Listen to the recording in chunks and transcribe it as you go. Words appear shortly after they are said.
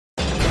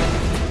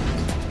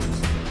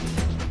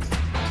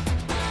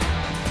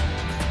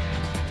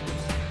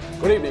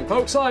Good evening,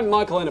 folks. I'm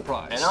Michael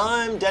Enterprise. And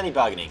I'm Danny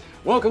Bargaining.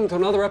 Welcome to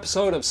another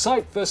episode of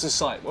Sight vs.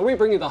 Sight, where we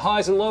bring you the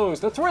highs and lows,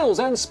 the thrills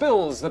and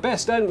spills, the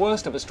best and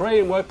worst of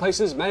Australian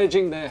workplaces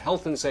managing their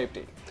health and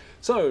safety.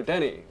 So,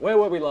 Danny, where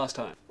were we last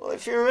time? Well,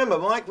 if you remember,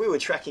 Mike, we were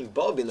tracking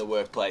Bob in the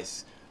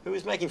workplace, who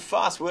was making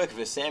fast work of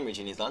a sandwich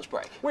in his lunch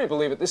break. We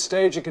believe at this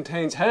stage it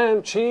contains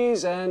ham,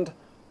 cheese, and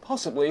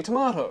possibly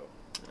tomato.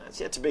 That's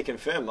yet to be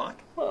confirmed, Mike.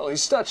 Well, his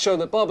stats show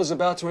that Bob is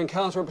about to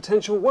encounter a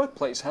potential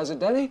workplace hazard,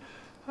 Danny.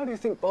 How do you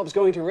think Bob's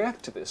going to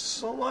react to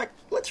this? Well, Mike,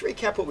 let's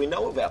recap what we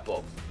know about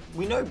Bob.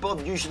 We know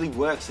Bob usually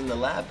works in the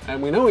lab.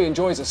 And we know he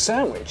enjoys a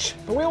sandwich,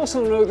 but we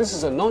also know this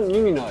is a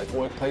non-unionised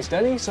workplace,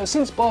 Danny, so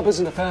since Bob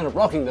isn't a fan of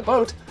rocking the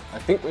boat, I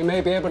think we may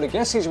be able to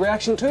guess his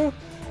reaction too.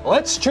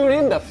 Let's tune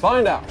in to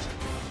find out.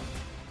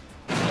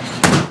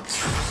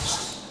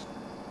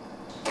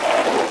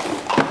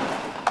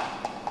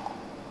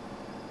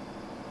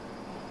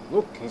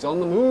 Look, he's on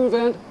the move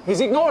and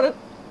he's ignored it.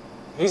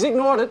 He's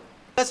ignored it.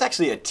 That's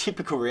actually a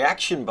typical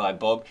reaction by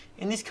Bob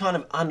in this kind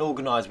of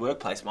unorganised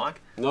workplace,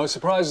 Mike. No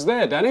surprises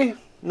there, Danny.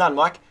 None,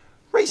 Mike.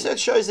 Research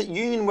shows that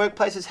union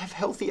workplaces have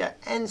healthier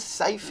and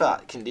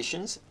safer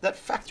conditions that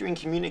factor in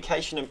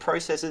communication and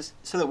processes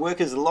so that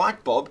workers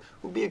like Bob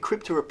will be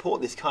equipped to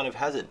report this kind of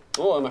hazard.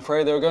 Oh, I'm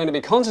afraid there are going to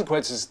be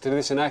consequences to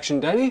this in action,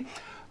 Danny.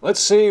 Let's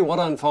see what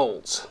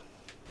unfolds.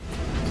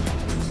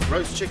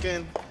 Roast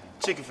chicken,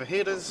 chicken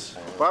fajitas,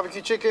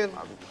 barbecue chicken,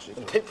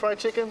 deep fried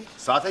chicken,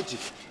 sauteed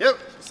chicken. Yep,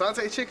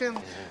 sauteed chicken.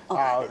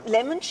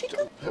 Lemon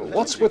chicken?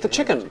 What's with the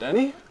chicken,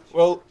 Danny?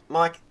 Well,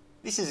 Mike,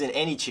 this isn't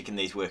any chicken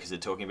these workers are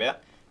talking about.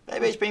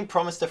 They've each been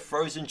promised a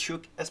frozen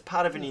chook as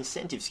part of an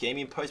incentive scheme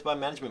imposed by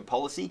management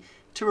policy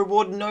to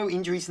reward no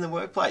injuries in the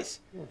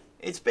workplace.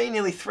 It's been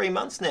nearly 3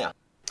 months now.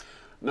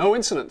 No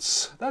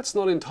incidents. That's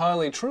not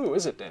entirely true,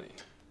 is it, Danny?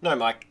 No,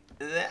 Mike.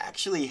 There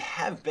actually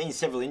have been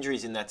several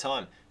injuries in that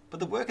time, but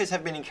the workers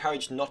have been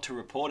encouraged not to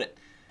report it.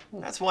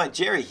 That's why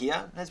Jerry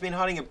here has been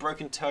hiding a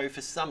broken toe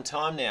for some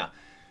time now.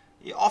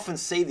 You often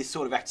see this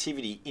sort of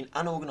activity in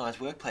unorganised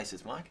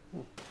workplaces, Mike.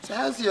 So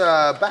how's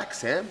your back,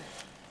 Sam?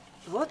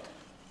 What?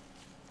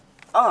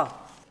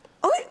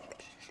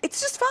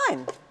 It's just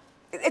fine.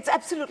 It's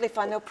absolutely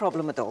fine, no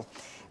problem at all.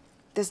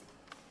 There's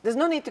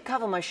no need to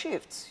cover my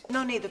shifts.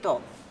 No need at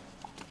all.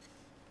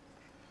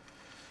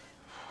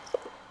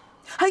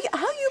 How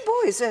you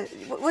boys?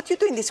 What you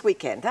doing this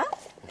weekend, huh?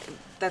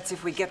 That's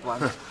if we get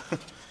one.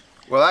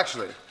 Well,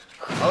 actually,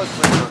 I was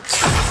planning on...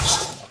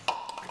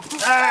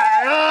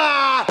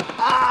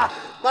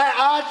 my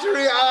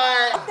artery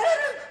eye!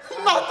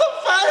 Not the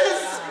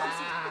face!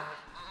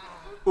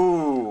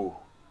 Ooh,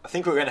 I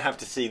think we're going to have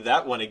to see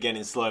that one again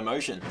in slow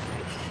motion.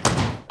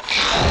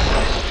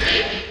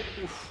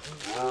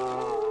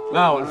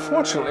 Now,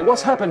 unfortunately,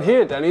 what's happened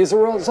here, Danny, is a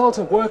result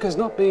of workers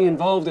not being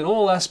involved in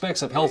all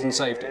aspects of health and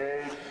safety.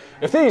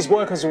 If these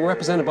workers were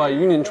represented by a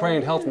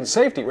union-trained health and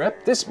safety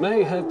rep, this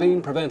may have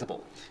been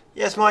preventable.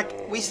 Yes,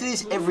 Mike, we see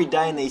this every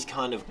day in these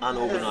kind of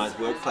unorganised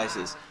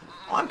workplaces.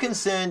 I'm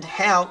concerned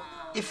how,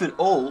 if at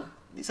all,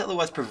 this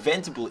otherwise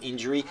preventable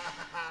injury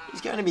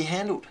is going to be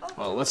handled.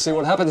 Well, let's see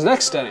what happens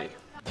next, Danny.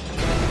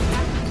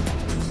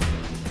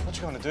 What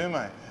you want to do,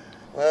 mate?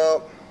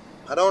 Well,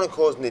 I don't want to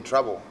cause any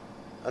trouble.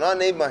 And I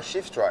need my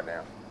shifts right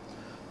now.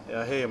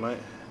 Yeah, I hear you, mate.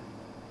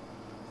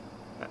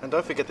 And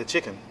don't forget the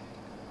chicken.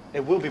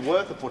 It will be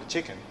worth it for the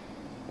chicken.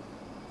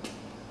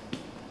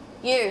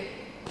 You,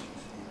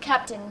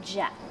 Captain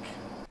Jack.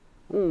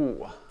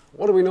 Ooh,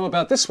 what do we know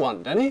about this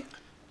one, Danny?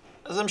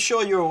 As I'm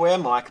sure you're aware,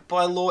 Mike,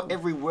 by law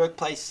every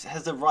workplace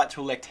has the right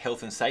to elect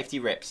health and safety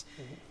reps.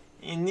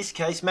 In this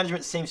case,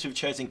 management seems to have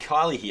chosen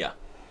Kylie here.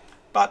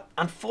 But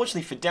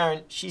unfortunately for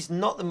Darren, she's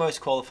not the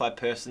most qualified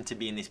person to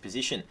be in this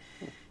position.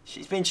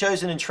 She's been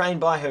chosen and trained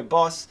by her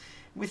boss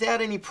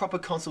without any proper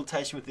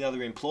consultation with the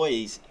other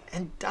employees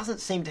and doesn't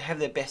seem to have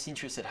their best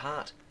interests at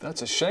heart.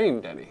 That's a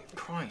shame, Danny.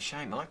 Crying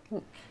shame, Mike.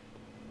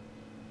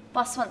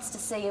 Boss wants to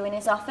see you in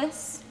his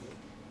office.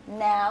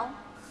 Now.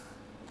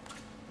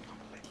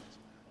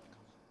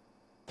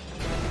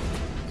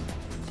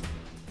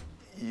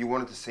 You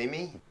wanted to see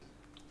me?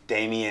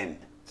 Damien.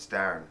 It's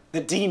Darren. The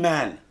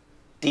D-man.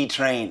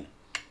 D-train.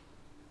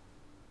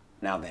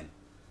 Now then,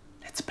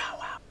 let's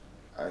powwow.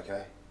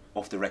 Okay,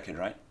 Off the record,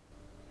 right?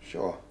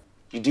 sure.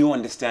 You do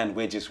understand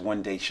we're just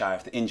 1 day shy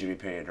of the injury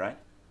period, right?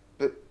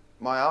 But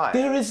my eye...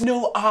 There is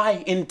no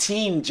I in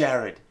team,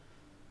 Jared.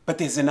 But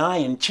there's an I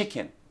in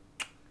chicken.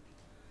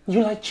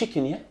 You like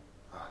chicken, yeah?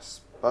 I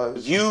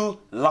suppose... You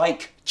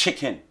like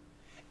chicken.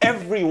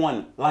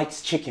 Everyone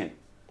likes chicken.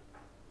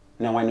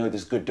 Now I know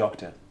this good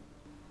doctor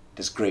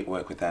does great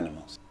work with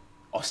animals.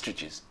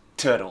 Ostriches,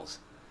 turtles.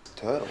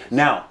 Turtles?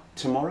 Now,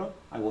 tomorrow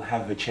I will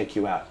have her check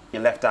you out.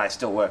 Your left eye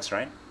still works,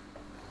 right?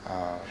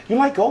 You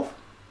like golf?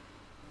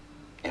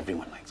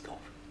 Everyone likes golf.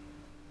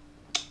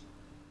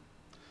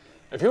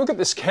 If you look at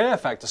this care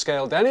factor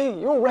scale, Danny,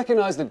 you'll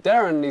recognise that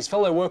Darren and his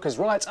fellow workers'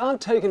 rights aren't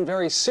taken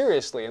very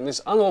seriously in this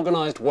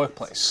unorganised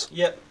workplace.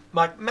 Yep,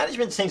 Mike,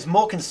 management seems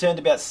more concerned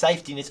about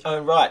safety in its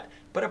own right,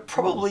 but are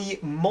probably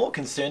more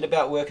concerned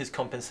about workers'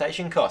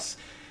 compensation costs.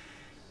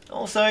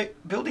 Also,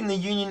 building the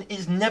union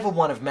is never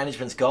one of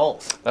management's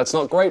goals. That's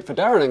not great for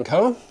Darren and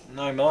co.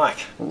 No, Mike.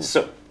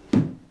 So,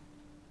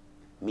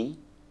 me,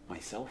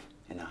 myself,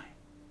 and I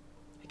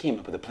came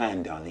up with a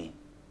plan, Darlene.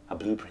 A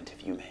blueprint,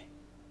 if you may.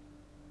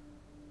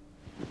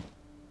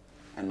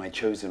 And my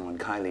chosen one,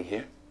 Kylie,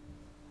 here,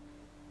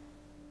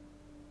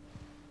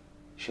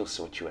 she'll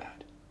sort you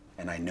out.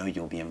 And I know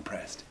you'll be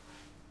impressed.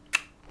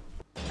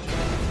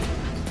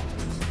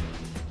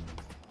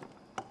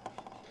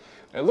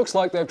 It looks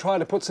like they've tried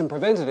to put some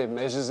preventative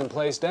measures in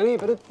place, Danny,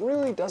 but it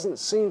really doesn't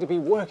seem to be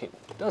working,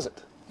 does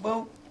it?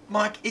 Well,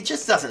 Mike, it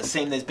just doesn't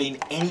seem there's been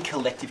any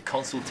collective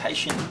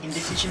consultation in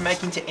decision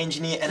making to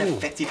engineer an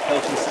effective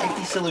health and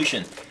safety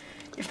solution.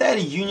 If they had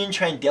a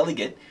union-trained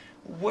delegate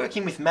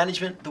working with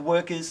management, the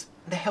workers,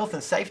 the health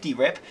and safety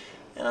rep,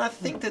 and I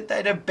think that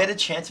they'd have a better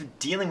chance of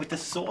dealing with the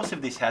source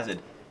of this hazard,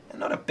 and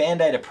not a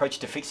band-aid approach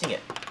to fixing it.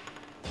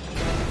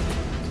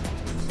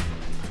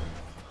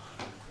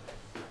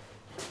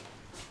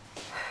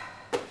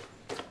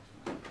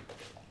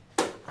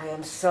 I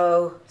am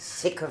so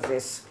sick of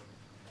this.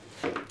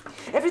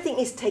 Everything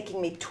is taking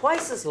me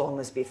twice as long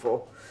as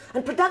before,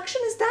 and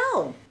production is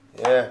down.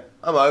 Yeah,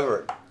 I'm over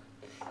it.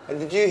 And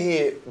did you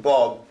hear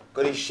Bob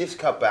got his shifts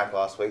cut back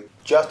last week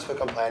just for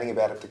complaining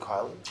about it to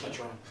Kylie? That's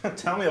right.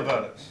 Tell me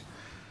about it.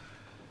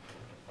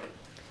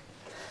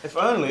 If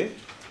only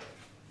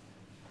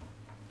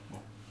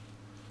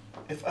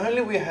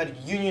we had a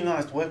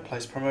unionised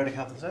workplace promoting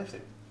health and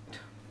safety.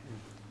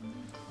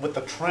 With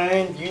a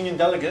trained union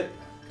delegate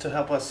to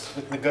help us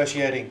with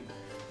negotiating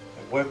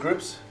work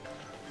groups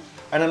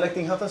and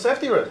electing health and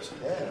safety reps.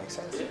 Yeah, that makes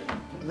sense.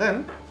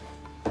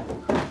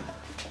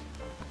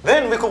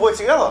 Then we could work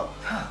together.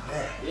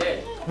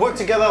 Yeah. Work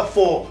together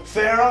for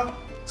fairer,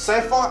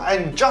 safer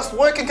and just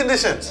working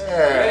conditions.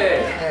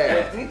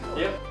 Yeah.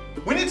 Yep.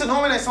 We need to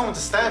nominate someone to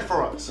stand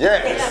for us.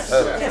 Yes.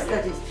 Yes,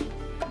 that is.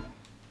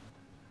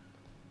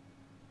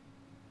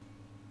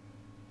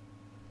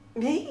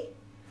 Me?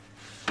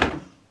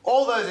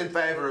 All those in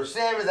favour of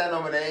Sam as our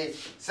nominee,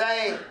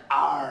 say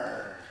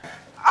R.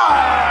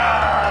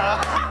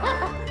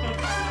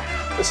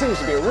 There seems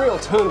to be a real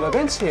turn of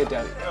events here,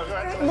 Danny.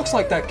 It looks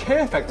like that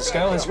care factor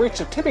scale has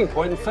reached a tipping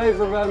point in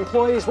favour of our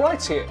employees'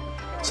 rights here.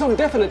 Some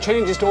definite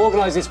changes to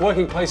organise this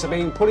working place are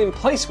being put in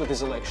place with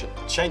this election.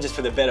 Changes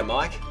for the better,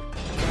 Mike.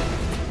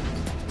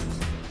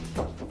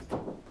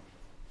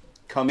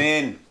 Come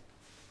in.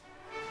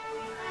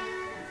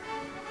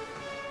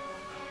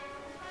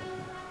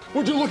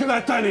 Would you look at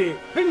that, Danny?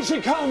 In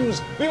she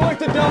comes, the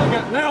elected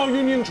delegate, now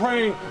union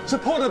trained,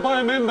 supported by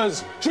her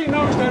members. She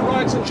knows their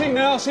rights and she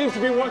now seems to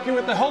be working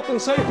with the health and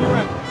safety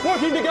rep,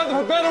 working together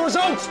for better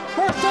results,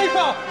 for a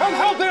safer and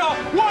healthier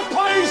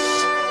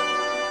workplace!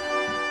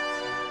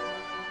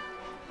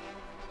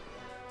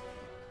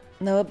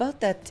 Now about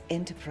that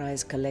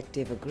enterprise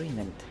collective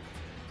agreement.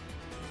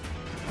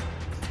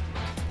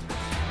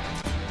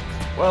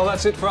 Well,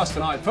 that's it for us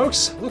tonight,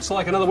 folks. Looks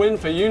like another win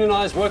for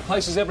unionised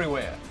workplaces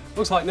everywhere.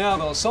 Looks like now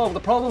they'll solve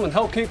the problem and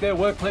help keep their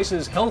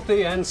workplaces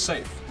healthy and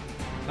safe.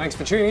 Thanks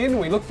for tuning in.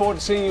 We look forward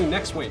to seeing you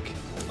next week.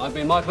 I've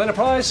been Michael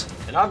Enterprise.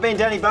 And I've been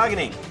Danny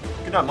Bargaining.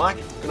 Good night, Mike.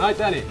 Good night,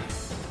 Danny.